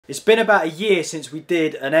It's been about a year since we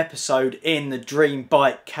did an episode in the Dream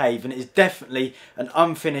Bike Cave, and it is definitely an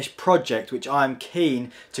unfinished project which I am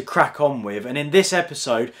keen to crack on with, and in this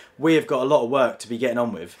episode we have got a lot of work to be getting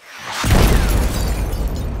on with.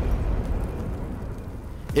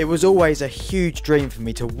 It was always a huge dream for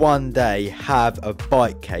me to one day have a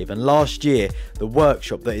bike cave, and last year the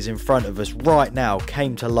workshop that is in front of us right now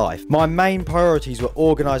came to life. My main priorities were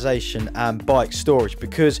organisation and bike storage,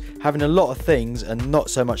 because having a lot of things and not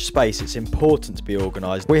so much space, it's important to be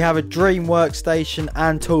organised. We have a dream workstation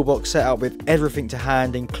and toolbox set up with everything to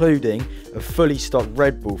hand, including a fully stocked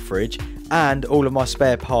Red Bull fridge, and all of my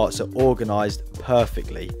spare parts are organised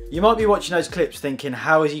perfectly. You might be watching those clips thinking,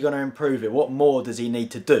 how is he going to improve it? What more does he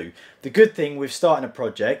need to do? The good thing with starting a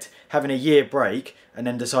project, having a year break and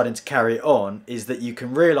then deciding to carry it on, is that you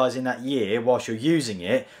can realise in that year, whilst you're using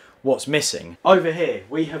it, what's missing. Over here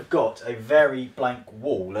we have got a very blank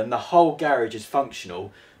wall and the whole garage is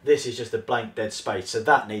functional. This is just a blank dead space, so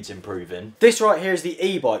that needs improving. This right here is the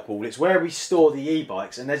e-bike wall. It's where we store the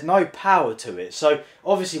e-bikes, and there's no power to it. So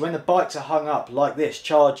obviously when the bikes are hung up like this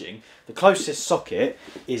charging, the closest socket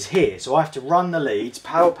is here. So I have to run the leads,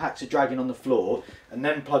 power packs are dragging on the floor, and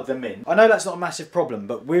then plug them in. I know that's not a massive problem,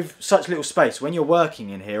 but with such little space, when you're working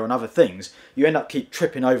in here on other things, you end up keep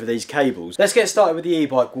tripping over these cables. Let's get started with the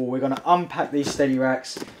e-bike wall. We're going to unpack these steady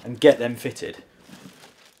racks and get them fitted.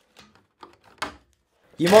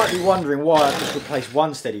 You might be wondering why I've just replaced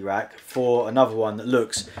one steady rack for another one that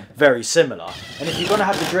looks very similar. And if you're going to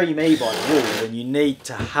have the Dream e-bike wall, then you need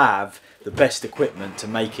to have the best equipment to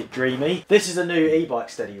make it dreamy. This is a new e-bike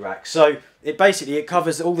steady rack, so it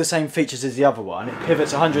covers all the same features as the other one. It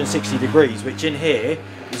pivots 160 degrees, which in here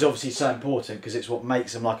is obviously so important because it's what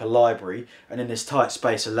makes them like a library, and in this tight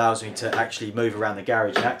space allows me to actually move around the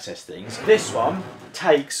garage and access things. This one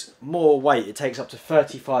takes more weight. It takes up to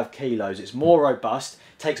 35 kilos. It's more robust,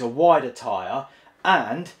 takes a wider tyre,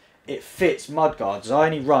 and it fits mudguards. I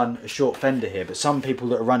only run a short fender here, but some people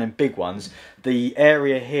that are running big ones, the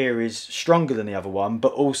area here is stronger than the other one,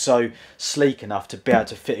 but also sleek enough to be able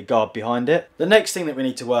to fit a guard behind it. The next thing that we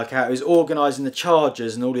need to work out is organising the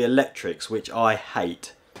chargers and all the electrics, which I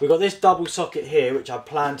hate. We've got this double socket here, which I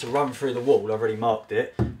plan to run through the wall. I've already marked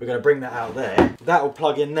it. We're going to bring that out there. That will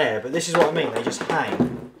plug in there, but this is what I mean, they just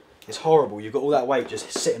hang. It's horrible. You've got all that weight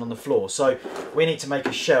just sitting on the floor. So we need to make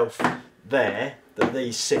a shelf there that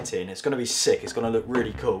these sit in. It's going to be sick. It's going to look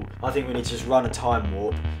really cool. I think we need to just run a time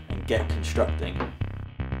warp and get constructing.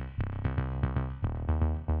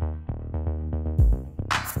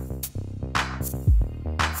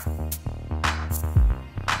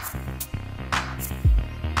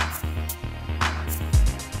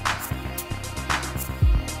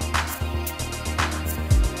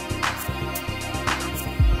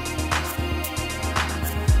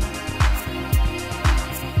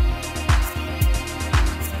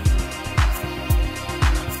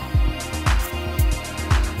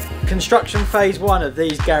 Construction phase 1 of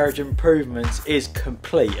these garage improvements is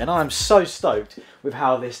complete, and I'm so stoked with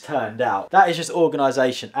how this turned out. That is just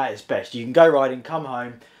organisation at its best. You can go riding, come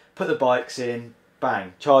home, put the bikes in,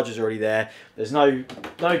 bang, charger's already there. There's no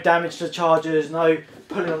damage to the chargers, no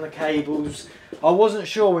pulling on the cables. I wasn't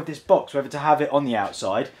sure with this box whether to have it on the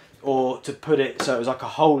outside or to put it so it was like a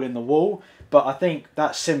hole in the wall, but I think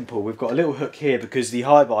that's simple. We've got a little hook here because the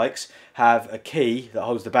high bikes have a key that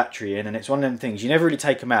holds the battery in, and it's one of them things, you never really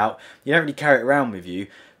take them out, you don't really carry it around with you,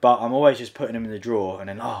 but I'm always just putting them in the drawer, and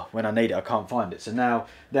then when I need it I can't find it. So now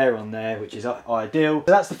they're on there, which is ideal.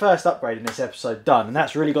 So that's the first upgrade in this episode done, and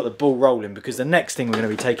that's really got the ball rolling, because the next thing we're going to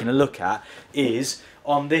be taking a look at is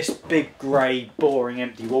on this big grey boring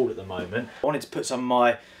empty wall at the moment. I wanted to put some of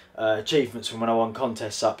my achievements from when I won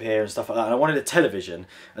contests up here and stuff like that, and I wanted a television.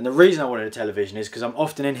 And the reason I wanted a television is because I'm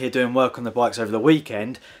often in here doing work on the bikes over the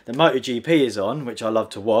weekend. The MotoGP is on, which I love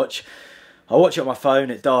to watch. I watch it on my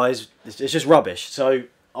phone, it dies, it's just rubbish. So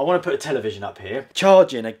I want to put a television up here.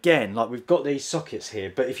 Charging, again, like we've got these sockets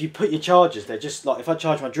here, but if you put your chargers, they're just like, if I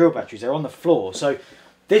charge my drill batteries, they're on the floor. So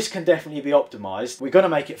this can definitely be optimised. We're going to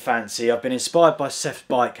make it fancy. I've been inspired by Seth's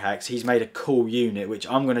Bike Hacks. He's made a cool unit, which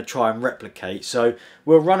I'm going to try and replicate. So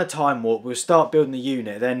we'll run a time warp. We'll start building the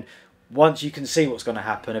unit. Then once you can see what's going to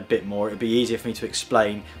happen a bit more, it'll be easier for me to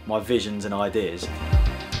explain my visions and ideas.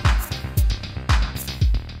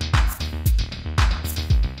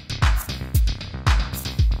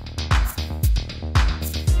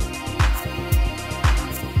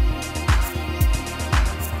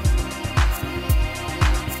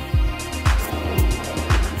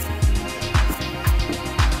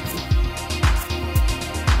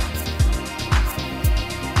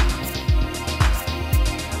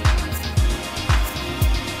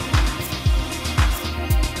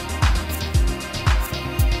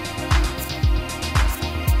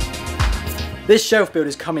 This shelf build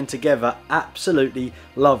is coming together absolutely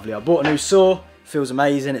lovely. I bought a new saw, feels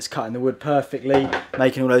amazing. It's cutting the wood perfectly,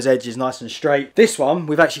 making all those edges nice and straight. This one,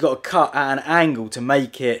 we've actually got to cut at an angle to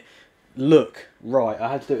make it look right.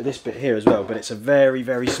 I had to do it with this bit here as well, but it's a very,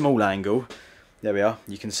 very small angle. There we are,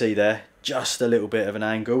 you can see there, just a little bit of an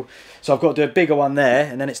angle. So I've got to do a bigger one there,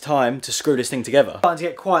 and then it's time to screw this thing together. It's starting to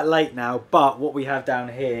get quite late now, but what we have down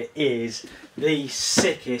here is the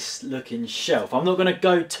sickest looking shelf. I'm not going to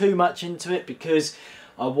go too much into it because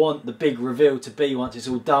I want the big reveal to be once it's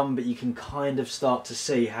all done, but you can kind of start to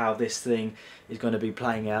see how this thing is going to be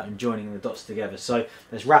playing out and joining the dots together. So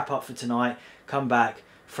let's wrap up for tonight, come back,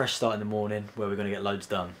 fresh start in the morning where we're going to get loads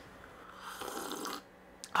done.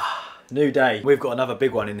 New day. We've got another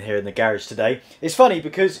big one in here in the garage today. It's funny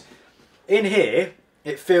because in here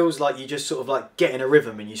it feels like you just sort of like get in a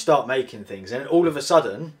rhythm and you start making things, and all of a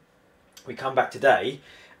sudden we come back today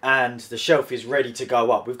and the shelf is ready to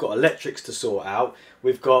go up. We've got electrics to sort out,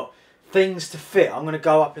 we've got things to fit. I'm going to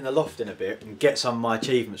go up in the loft in a bit and get some of my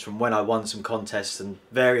achievements from when I won some contests and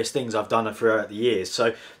various things I've done throughout the years. So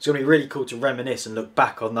it's going to be really cool to reminisce and look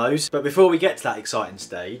back on those. But before we get to that exciting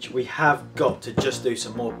stage, we have got to just do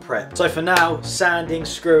some more prep. So for now, sanding,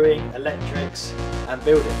 screwing, electrics and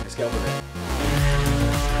building. Let's get on with it.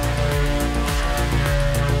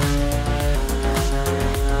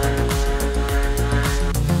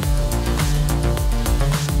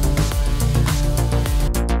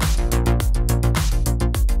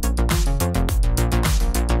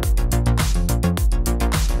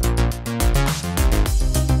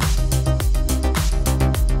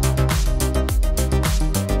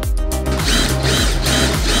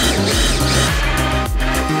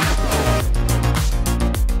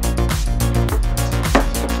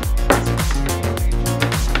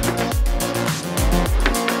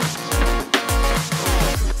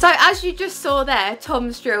 So as you just saw there,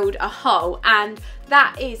 Tom's drilled a hole, and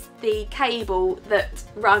that is the cable that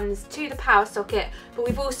runs to the power socket, but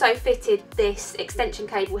we've also fitted this extension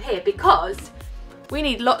cable here because we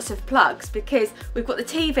need lots of plugs, because we've got the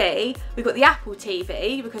TV, we've got the Apple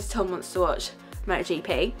TV because Tom wants to watch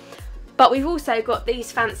MotoGP, but we've also got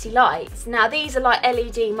these fancy lights. Now these are like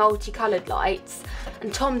LED multicoloured lights,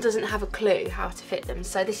 and Tom doesn't have a clue how to fit them,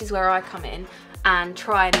 so this is where I come in and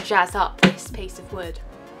try and jazz up this piece of wood.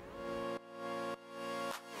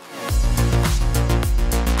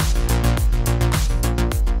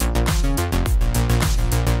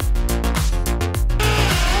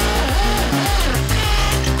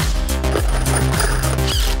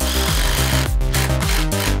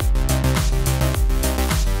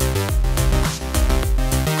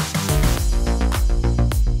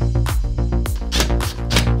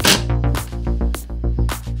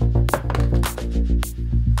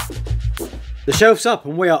 The shelf's up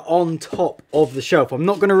and we are on top of the shelf. I'm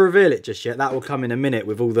not going to reveal it just yet. That will come in a minute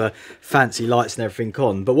with all the fancy lights and everything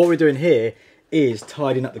on. But what we're doing here is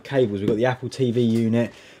tidying up the cables. We've got the Apple TV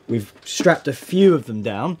unit. We've strapped a few of them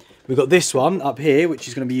down. We've got this one up here, which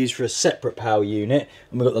is going to be used for a separate power unit.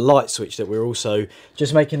 And we've got the light switch that we're also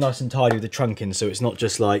just making nice and tidy with the trunking, so it's not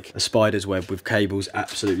just like a spider's web with cables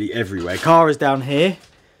absolutely everywhere. Kara's down here.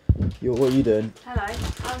 What are you doing? Hello,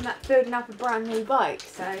 I'm building up a brand new bike,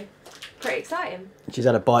 so pretty exciting. She's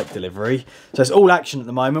had a bike delivery, so it's all action at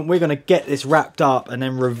the moment. We're going to get this wrapped up and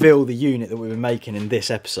then reveal the unit that we've been making in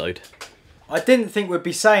this episode. I didn't think we'd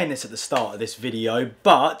be saying this at the start of this video,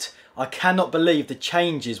 but I cannot believe the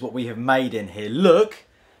changes what we have made in here. Look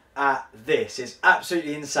at this, it's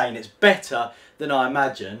absolutely insane. It's better than I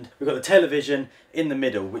imagined. We've got the television in the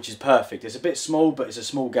middle, which is perfect. It's a bit small, but it's a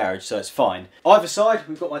small garage, so it's fine. Either side,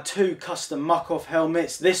 we've got my two custom muck-off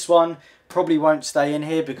helmets. This one probably won't stay in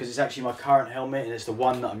here because it's actually my current helmet and it's the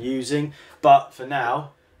one that I'm using. But for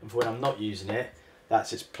now, and for when I'm not using it,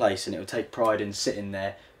 that's its place, and it'll take pride in sitting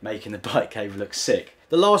there making the bike cave look sick.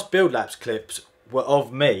 The last build laps clips were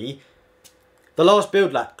of me. The last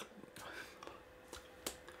build lap...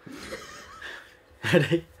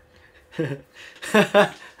 Ready?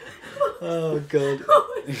 Oh god.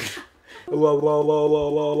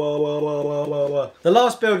 The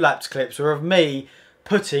last build laps clips were of me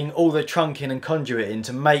putting all the trunking and conduit in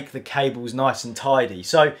to make the cables nice and tidy.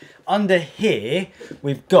 So under here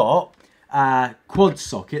we've got a quad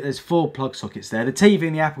socket. There's 4 plug sockets there. The TV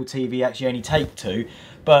and the Apple TV actually only take 2,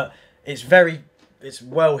 but it's very it's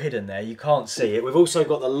well hidden there, you can't see it. We've also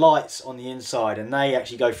got the lights on the inside, and they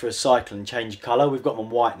actually go through a cycle and change colour. We've got them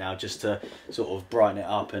on white now just to sort of brighten it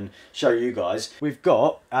up and show you guys. We've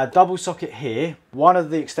got a double socket here. One of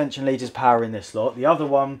the extension leads is powering this lot. The other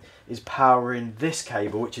one is powering this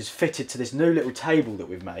cable, which is fitted to this new little table that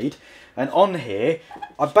we've made. And on here,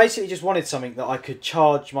 I basically just wanted something that I could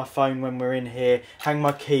charge my phone when we're in here, hang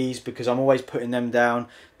my keys, because I'm always putting them down,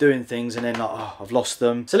 doing things, and then like, oh, I've lost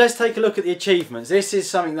them. So let's take a look at the achievements. This is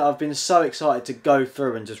something that I've been so excited to go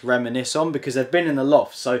through and just reminisce on, because they've been in the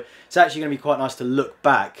loft. So it's actually going to be quite nice to look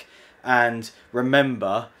back and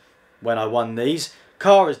remember when I won these.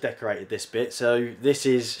 Cara's decorated this bit, so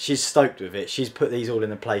she's stoked with it. She's put these all in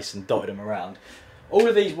the place and dotted them around. All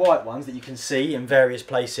of these white ones that you can see in various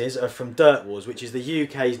places are from Dirt Wars, which is the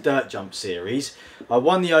UK's dirt jump series. I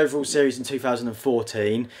won the overall series in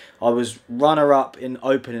 2014. I was runner-up in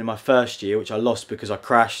opening in my first year, which I lost because I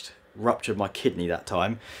crashed, ruptured my kidney that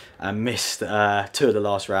time, and missed 2 of the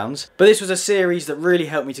last rounds. But this was a series that really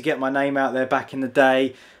helped me to get my name out there back in the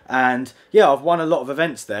day. And yeah, I've won a lot of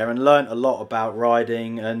events there and learnt a lot about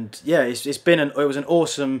riding. And yeah, it was an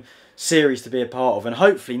awesome series to be a part of, and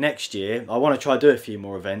hopefully next year I want to try do a few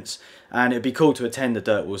more events, and it'd be cool to attend the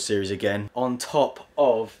Dirt Wars series again. On top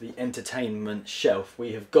of the entertainment shelf,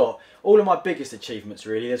 we have got all of my biggest achievements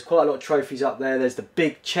really. There's quite a lot of trophies up there. There's the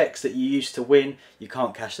big checks that you used to win. You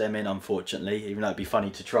can't cash them in, unfortunately, even though it'd be funny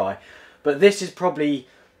to try. But this is probably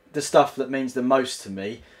the stuff that means the most to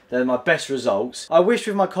me. They're my best results. I wish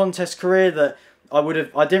with my contest career that I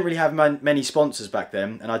didn't really have many sponsors back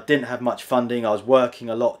then, and I didn't have much funding. I was working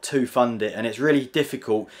a lot to fund it, and it's really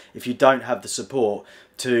difficult if you don't have the support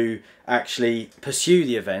to actually pursue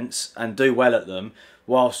the events and do well at them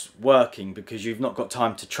whilst working, because you've not got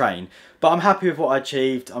time to train. But I'm happy with what I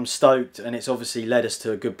achieved. I'm stoked, and it's obviously led us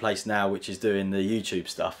to a good place now, which is doing the YouTube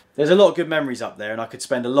stuff. There's a lot of good memories up there, and I could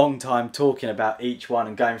spend a long time talking about each one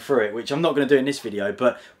and going through it, which I'm not going to do in this video,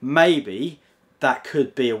 but maybe that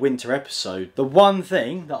could be a winter episode. The one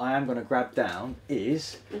thing that I am going to grab down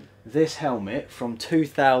is this helmet from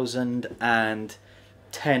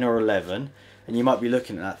 2010 or 11. And you might be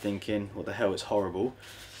looking at that thinking, what the hell, it's horrible.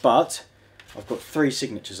 But I've got 3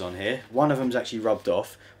 signatures on here. One of them's actually rubbed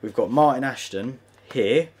off. We've got Martin Ashton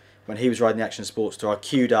here. When he was riding the Action Sports Tour, I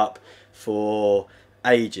queued up for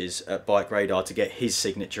ages at Bike Radar to get his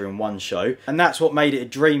signature in one show, and that's what made it a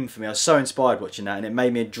dream for me. I was so inspired watching that, and it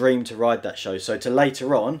made me a dream to ride that show. So to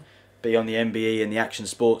later on be on the MBE and the Action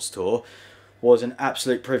Sports Tour was an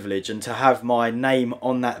absolute privilege, and to have my name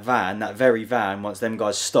on that van, that very van, once them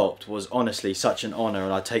guys stopped, was honestly such an honour.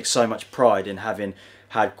 And I take so much pride in having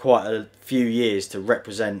had quite a few years to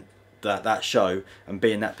represent that show and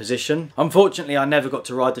be in that position. Unfortunately, I never got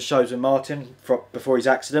to ride the shows with Martin before his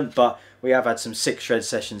accident, but we have had some sick shred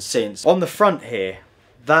sessions since. On the front here,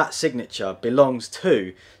 that signature belongs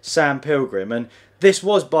to Sam Pilgrim, and this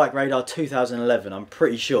was Bike Radar 2011, I'm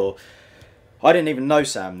pretty sure. I didn't even know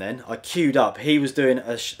Sam then. I queued up. He was doing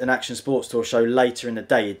an Action Sports Tour show later in the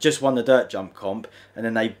day. He'd just won the dirt jump comp, and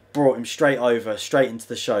then they brought him straight into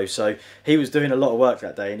the show. So he was doing a lot of work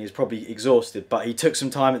that day, and he was probably exhausted, but he took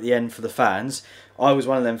some time at the end for the fans. I was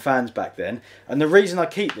one of them fans back then. And the reason I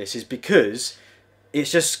keep this is because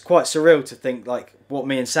it's just quite surreal to think like what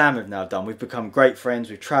me and Sam have now done. We've become great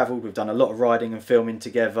friends. We've travelled. We've done a lot of riding and filming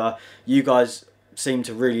together. You guys seem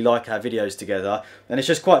to really like our videos together, and it's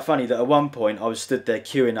just quite funny that at one point I was stood there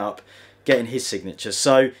queuing up getting his signature.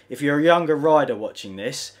 So if you're a younger rider watching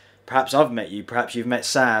this, perhaps I've met you, perhaps you've met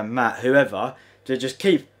Sam, Matt, whoever, to just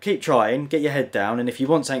keep trying, get your head down, and if you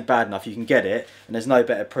want something bad enough you can get it, and there's no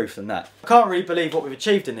better proof than that. I can't really believe what we've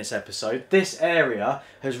achieved in this episode. This area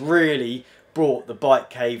has really brought the bike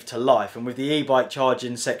cave to life, and with the e-bike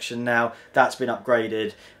charging section now, that's been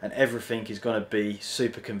upgraded and everything is going to be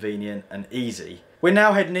super convenient and easy. We're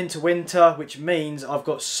now heading into winter, which means I've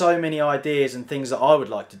got so many ideas and things that I would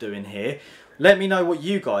like to do in here. Let me know what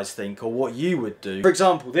you guys think or what you would do. For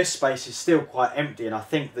example, this space is still quite empty, and I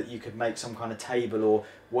think that you could make some kind of table or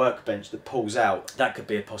workbench that pulls out. That could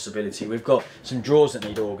be a possibility. We've got some drawers that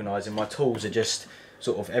need organising. My tools are just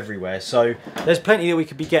sort of everywhere, so there's plenty that we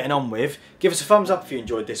could be getting on with. Give us a thumbs up if you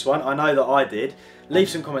enjoyed this one. I know that I did. Leave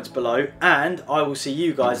some comments below, and I will see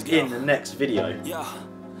you guys in the next video. Yeah.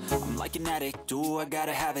 I'm like an addict, do I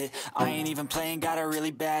gotta have it. I ain't even playing, got a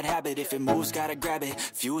really bad habit. If it moves, gotta grab it,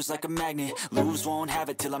 fuse like a magnet. Lose, won't have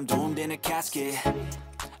it till I'm doomed in a casket.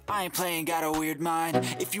 I ain't playing, got a weird mind.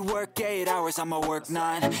 If you work 8 hours, I'ma work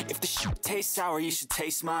 9. If the shit tastes sour, you should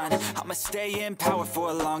taste mine. I'ma stay in power for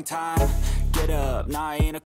a long time. Get up, nah, I ain't a